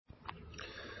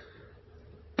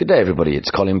Good day, everybody.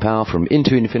 It's Colin Power from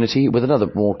Into Infinity with another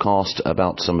broadcast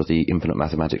about some of the infinite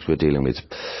mathematics we're dealing with.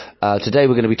 Today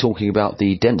we're going to be talking about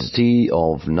the density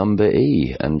of number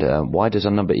E, and why does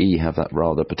a number E have that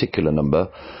rather particular number?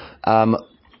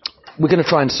 We're going to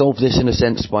try and solve this in a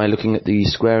sense by looking at the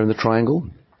square and the triangle.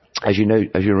 As you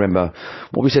remember,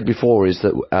 what we said before is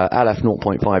that Aleph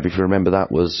 0.5, if you remember,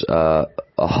 that was a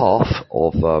half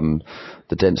of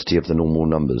the density of the normal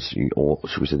numbers, or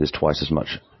should we say there's twice as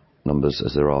much numbers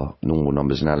as there are normal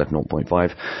numbers in Aleph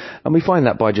 0.5, and we find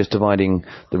that by just dividing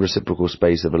the reciprocal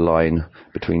space of a line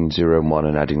between 0 and 1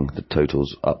 and adding the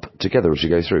totals up together as you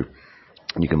go through.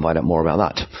 And you can find out more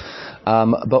about that.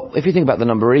 But if you think about the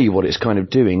number E, what it's kind of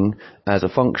doing as a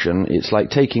function, it's like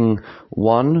taking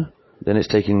 1, then it's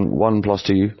taking 1 plus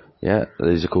 2, yeah,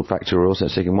 these are called factorials, so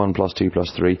it's taking 1 plus 2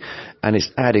 plus 3, and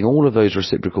it's adding all of those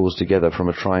reciprocals together from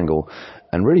a triangle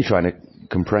and really trying to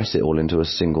compress it all into a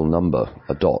single number,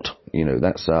 a dot. You know,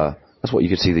 that's what you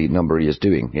could see the number E is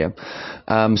doing, yeah.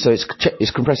 So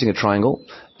it's compressing a triangle,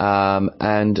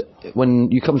 and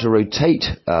when you come to rotate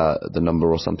the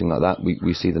number or something like that,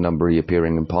 we see the number E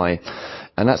appearing in pi,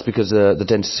 and that's because the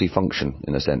density function,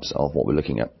 in a sense, of what we're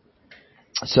looking at.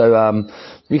 So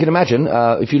you can imagine,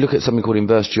 if you look at something called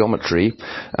inverse geometry,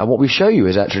 what we show you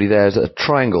is actually there's a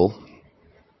triangle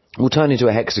will turn into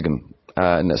a hexagon.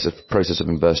 And that's a process of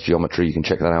inverse geometry. You can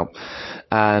check that out.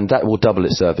 And that will double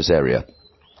its surface area.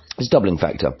 It's a doubling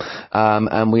factor.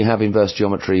 And we have inverse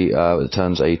geometry that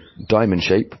turns a diamond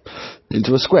shape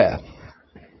into a square.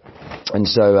 And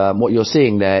so what you're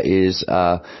seeing there is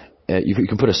you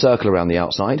can put a circle around the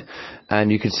outside, and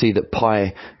you can see that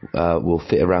pi will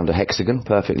fit around a hexagon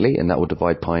perfectly, and that will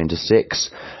divide pi into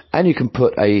 6. And you can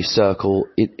put a circle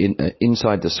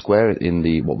inside the square in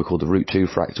the what we call the root 2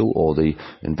 fractal, or the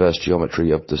inverse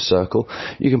geometry of the circle.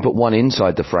 You can put one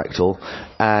inside the fractal,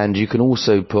 and you can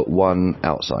also put one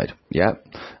outside. Yeah.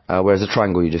 Whereas a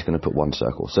triangle, you're just going to put one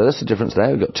circle. So that's the difference there.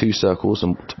 We've got 2 circles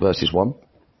versus 1.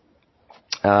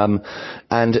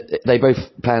 And they both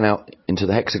plan out into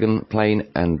the hexagon plane,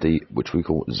 and which we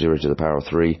call 0 to the power of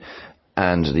 3,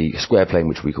 and the square plane,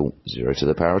 which we call 0 to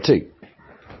the power of 2.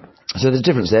 So there's a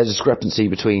difference there, there's a discrepancy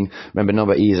between, remember,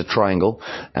 number E is a triangle,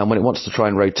 and when it wants to try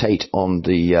and rotate on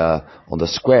the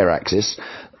square axis,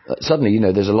 suddenly,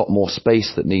 there's a lot more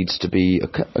space that needs to be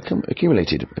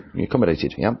accommodated,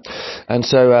 yeah? And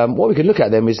so what we can look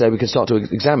at then is that we can start to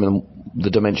examine the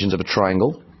dimensions of a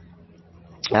triangle.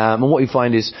 And what you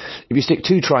find is, if you stick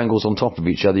 2 triangles on top of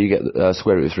each other, you get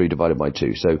square root of 3 divided by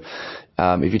 2. So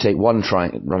if you take one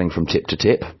triangle running from tip to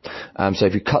tip, so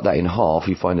if you cut that in half,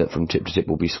 you find that from tip to tip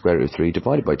will be square root of 3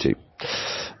 divided by 2.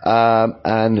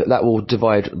 And that will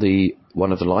divide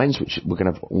one of the lines, which we're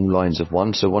going to have all lines of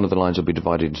 1, so one of the lines will be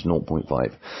divided into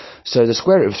 0.5. So the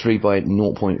square root of 3 by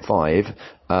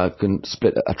 0.5 can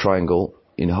split a triangle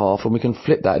in half, and we can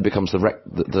flip that. It becomes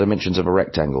the dimensions of a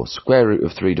rectangle. Square root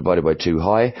of 3 divided by 2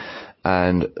 high,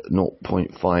 and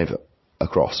 0.5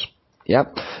 across. Yeah?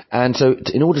 And so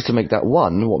in order to make that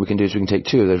 1, what we can do is we can take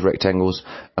 2 of those rectangles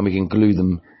and we can glue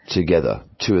them together.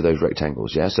 2 of those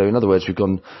rectangles, yeah? So in other words, we've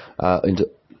gone into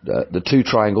the 2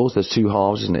 triangles, there's 2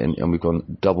 halves, isn't it? And we've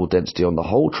gone double density on the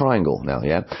whole triangle now,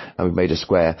 yeah? And we've made a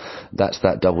square. That's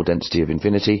that double density of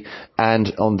infinity.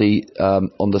 And on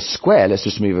the square, let's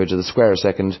just move over to the square a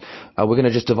second. We're going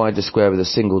to just divide the square with a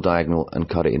single diagonal and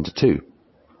cut it into 2.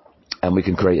 And we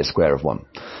can create a square of 1.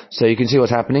 So you can see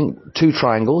what's happening. 2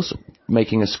 triangles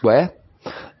making a square,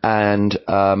 and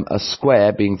a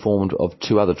square being formed of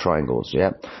 2 other triangles, yeah?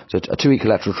 So 2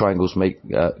 equilateral triangles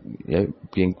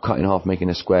being cut in half, making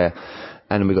a square,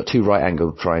 and then we've got 2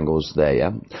 right-angled triangles there,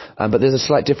 yeah? But there's a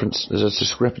slight difference, there's a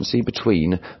discrepancy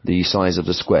between the size of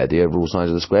the square, the overall size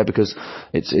of the square, because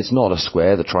it's not a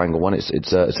square, the triangle one,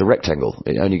 it's a rectangle.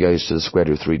 It only goes to the square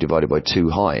root of 3 divided by 2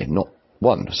 high, not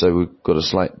 1. So we've got a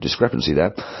slight discrepancy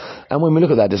there. And when we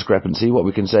look at that discrepancy, what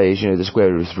we can say is, the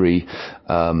square root of 3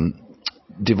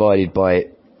 divided by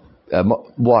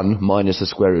 1 minus the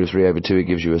square root of 3 over 2, it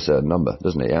gives you a certain number,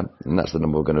 doesn't it, yeah? And that's the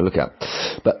number we're going to look at.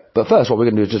 But first, what we're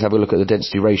going to do is just have a look at the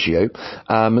density ratio.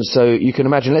 So you can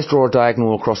imagine, let's draw a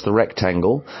diagonal across the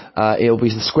rectangle. It'll be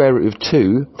the square root of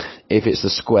 2 if it's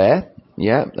the square,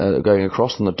 yeah, going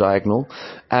across on the diagonal.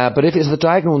 But if it's the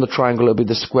diagonal on the triangle, it'll be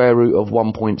the square root of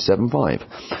 1.75.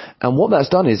 And what that's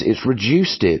done is it's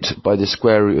reduced it by the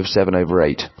square root of 7 over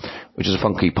 8, which is a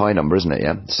funky pi number, isn't it,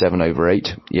 yeah? 7 over 8,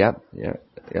 yeah.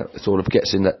 It sort of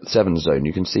gets in that 7 zone.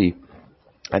 You can see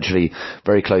actually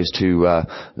very close to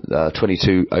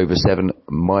 22 over 7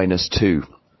 minus 2.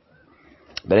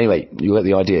 But anyway, you get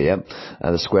the idea, yeah?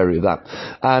 The square root of that.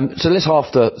 So let's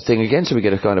half the thing again, so we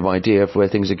get a kind of idea of where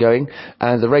things are going.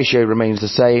 And the ratio remains the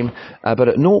same, but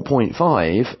at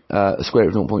 0.5, square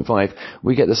root of 0.5,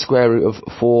 we get the square root of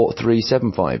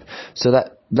 4375. So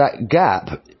that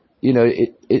gap, you know,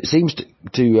 it seems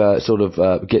to sort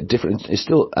of get different. It's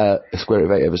still a square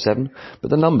root of 8 over 7,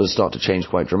 but the numbers start to change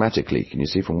quite dramatically. Can you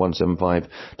see, from 175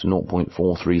 to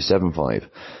 0.4375?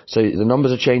 So the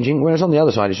numbers are changing, whereas on the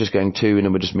other side it's just going 2, and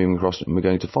then we're just moving across and we're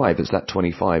going to 5. It's that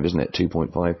 25, isn't it?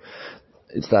 2.5.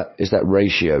 It's that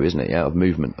ratio, isn't it, yeah, of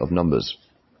movement of numbers.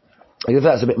 If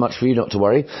that's a bit much for you, not to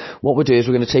worry. What we'll do is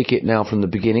we're going to take it now from the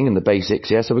beginning and the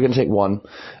basics, yeah? So we're going to take 1,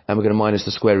 and we're going to minus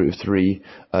the square root of 3,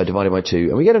 divided by 2,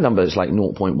 and we get a number that's like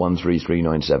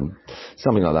 0.13397.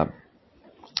 Something like that.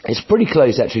 It's pretty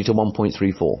close, actually, to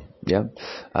 1.34, yeah?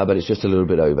 But it's just a little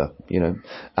bit over, you know.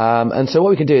 And so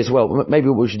what we can do is, well, maybe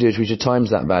what we should do is we should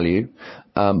times that value,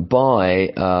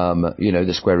 by, you know,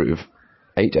 the square root of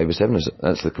 8 over 7,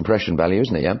 that's the compression value,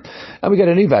 isn't it, yeah? And we get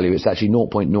a new value, it's actually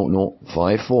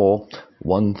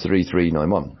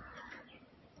 0.0054133391.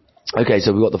 Okay,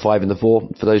 so we've got the 5 and the 4.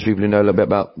 For those people who know a little bit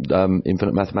about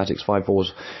infinite mathematics, 5,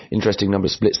 4's interesting number,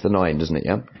 splits the 9, doesn't it,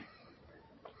 yeah?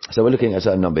 So we're looking at a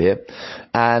certain number here.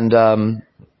 And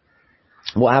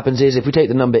what happens is, if we take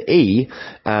the number e,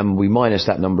 we minus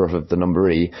that number of the number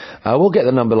e, we'll get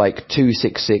the number like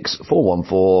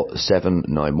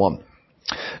 266414791.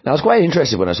 Now, I was quite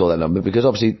interested when I saw that number, because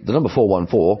obviously the number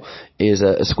 414 is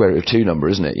a square root of 2 number,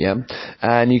 isn't it, yeah?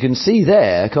 And you can see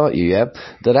there, can't you, yeah,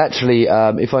 that actually,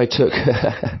 if I took,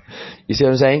 you see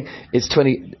what I'm saying? It's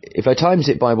 20, if I times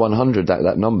it by 100,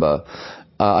 that number,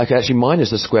 I can actually minus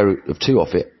the square root of 2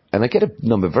 off it, and I get a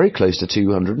number very close to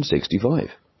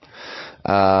 265.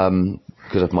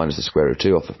 Because I've minus the square root of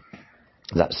 2 off it.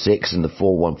 That's 6, and the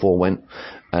 414 went,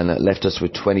 and that left us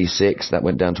with 26. That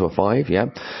went down to a 5, yeah?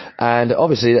 And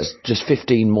obviously that's just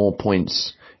 15 more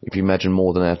points, if you imagine,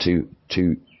 more than our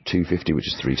 250, which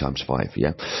is 3 times 5,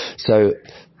 yeah? So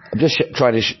I'm just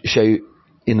trying to show you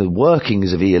in the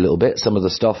workings of E a little bit, some of the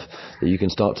stuff that you can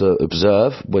start to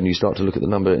observe when you start to look at the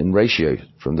number in ratio,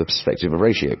 from the perspective of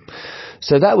ratio.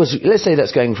 So that was, let's say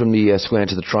that's going from the square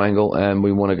to the triangle, and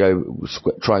we want to go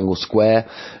triangle square,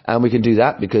 and we can do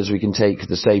that because we can take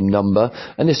the same number,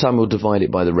 and this time we'll divide it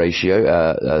by the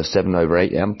ratio, 7 over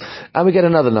 8, yeah? And we get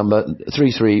another number,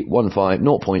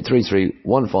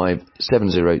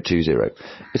 0.33157020.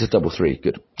 It's a double 3,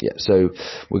 good. Yeah, so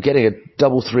we're getting a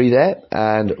double 3 there,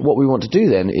 and what we want to do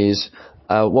then is,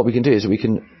 what we can do is we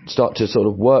can start to sort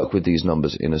of work with these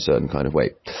numbers in a certain kind of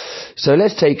way. So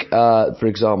let's take, for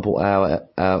example, our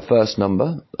first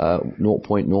number,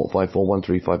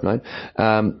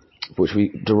 0.05413559, which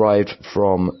we derived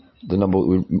from the number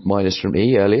we minused from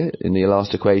E earlier in the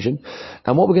last equation.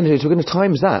 And what we're going to do is we're going to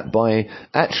times that by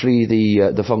actually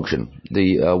the function,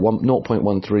 the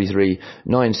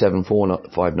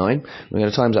 0.133974959. We're going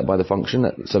to times that by the function,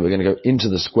 so we're going to go into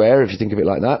the square, if you think of it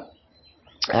like that.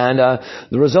 And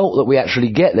the result that we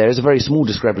actually get there is a very small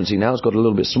discrepancy now. It's got a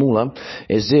little bit smaller.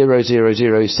 It's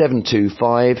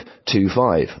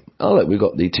 0.0072525. Oh, look, we've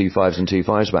got the 2 5s and 2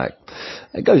 5s back.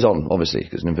 It goes on, obviously,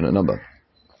 because it's an infinite number.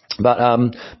 But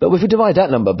if we divide that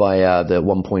number by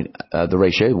the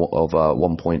ratio of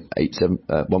 1.87,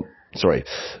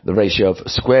 the ratio of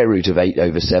square root of 8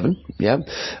 over 7, yeah,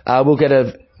 we'll get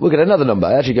another number.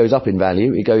 It actually goes up in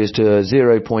value. It goes to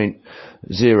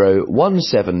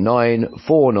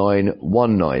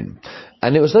 0.01794919.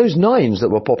 And it was those 9s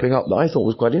that were popping up that I thought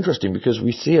was quite interesting, because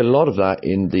we see a lot of that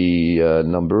in the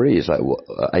number E. It's like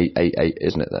 888,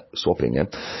 isn't it? That swapping, yeah.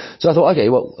 So I thought, okay,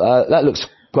 well, that looks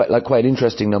quite an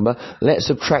interesting number. Let's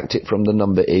subtract it from the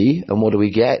number E, and what do we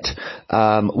get?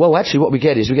 Well, actually, what we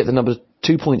get is we get the number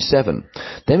 2.7.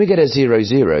 Then we get a 0,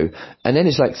 0, and then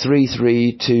it's like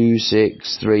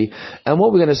 33263. And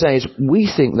what we're going to say is we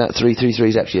think that 333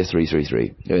 is actually a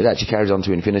 333. It actually carries on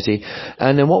to infinity.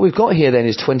 And then what we've got here then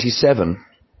is 27.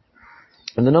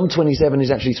 And the number 27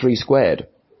 is actually 3 squared.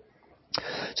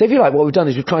 So if you like, what we've done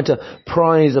is we've tried to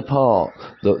prise apart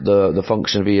the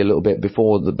function of E a little bit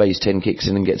before the base 10 kicks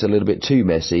in and gets a little bit too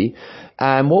messy.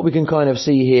 And what we can kind of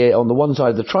see here on the one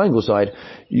side, the triangle side,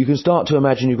 you can start to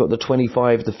imagine you've got the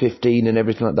 25, the 15 and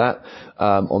everything like that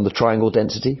on the triangle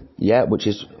density, yeah, which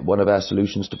is one of our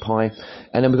solutions to pi.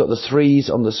 And then we've got the 3s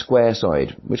on the square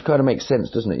side, which kind of makes sense,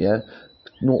 doesn't it, yeah?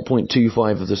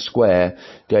 0.25 of the square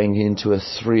going into a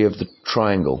 3 of the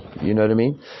triangle, you know what I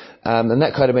mean? And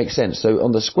that kind of makes sense. So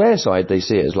on the square side, they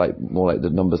see it as like more like the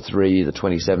number 3, the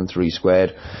 27, 3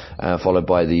 squared, followed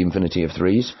by the infinity of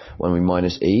 3s when we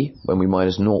minus E, when we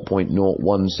minus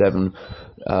 0.01794919,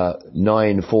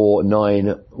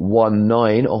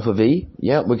 94919 off of E.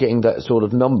 Yeah, we're getting that sort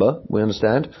of number, we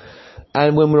understand.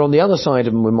 And when we're on the other side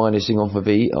and we're minusing off of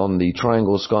E on the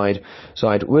triangle side,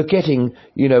 we're getting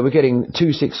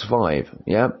 265,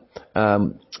 yeah,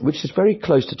 which is very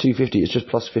close to 250. It's just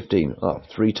plus 15.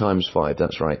 3 times 5,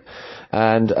 that's right.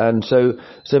 And so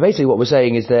basically what we're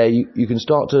saying is there, you can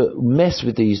start to mess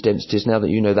with these densities now that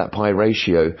you know that pi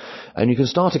ratio, and you can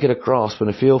start to get a grasp and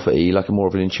a feel for E, like a more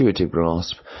of an intuitive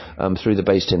grasp, through the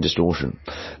base 10 distortion.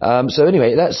 So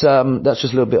anyway, that's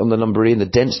just a little bit on the number E and the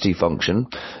density function.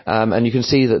 And you can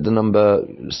see that the number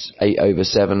 8 over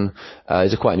 7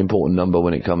 is quite an important number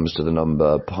when it comes to the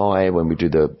number pi, when we do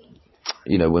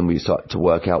when we start to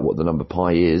work out what the number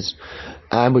pi is.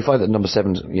 And we find that number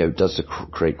 7, does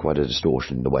create quite a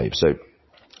distortion in the wave. So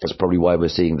that's probably why we're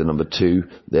seeing the number 2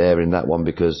 there in that one,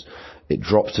 because it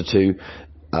drops to 2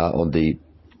 on the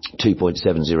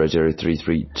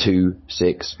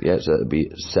 2.7003326. Yeah, so that would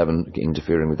be 7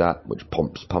 interfering with that, which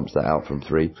pumps that out from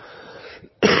 3.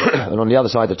 And on the other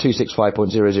side, the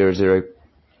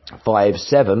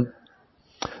 265.00057,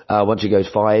 once you go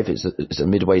 5, it's a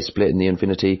midway split in the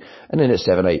infinity, and then it's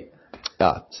 7, 8.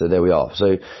 So there we are.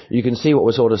 So you can see what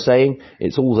we're sort of saying.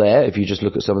 It's all there if you just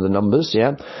look at some of the numbers,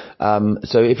 yeah.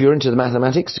 So if you're into the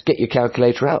mathematics, get your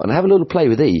calculator out and have a little play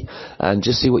with E and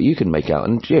just see what you can make out.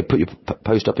 And put your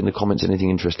post up in the comments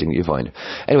anything interesting that you find.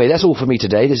 Anyway, that's all for me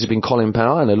today. This has been Colin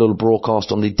Power and a little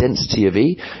broadcast on the density of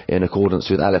E in accordance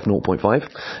with Aleph 0.5.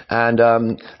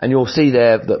 And you'll see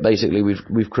there that basically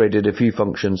we've created a few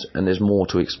functions and there's more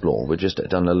to explore. We've just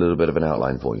done a little bit of an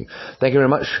outline for you. Thank you very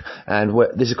much. And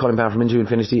this is Colin Power from Into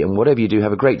Infinity, and whatever you do,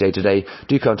 have a great day today.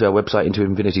 Do come to our website,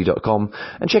 intoinfinity.com,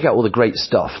 and check out all the great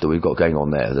stuff that we've got going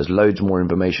on there. There's loads more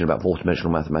information about fourth-dimensional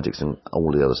mathematics and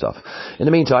all the other stuff. In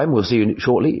the meantime, we'll see you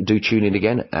shortly. Do tune in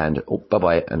again, and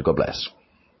bye-bye, and God bless.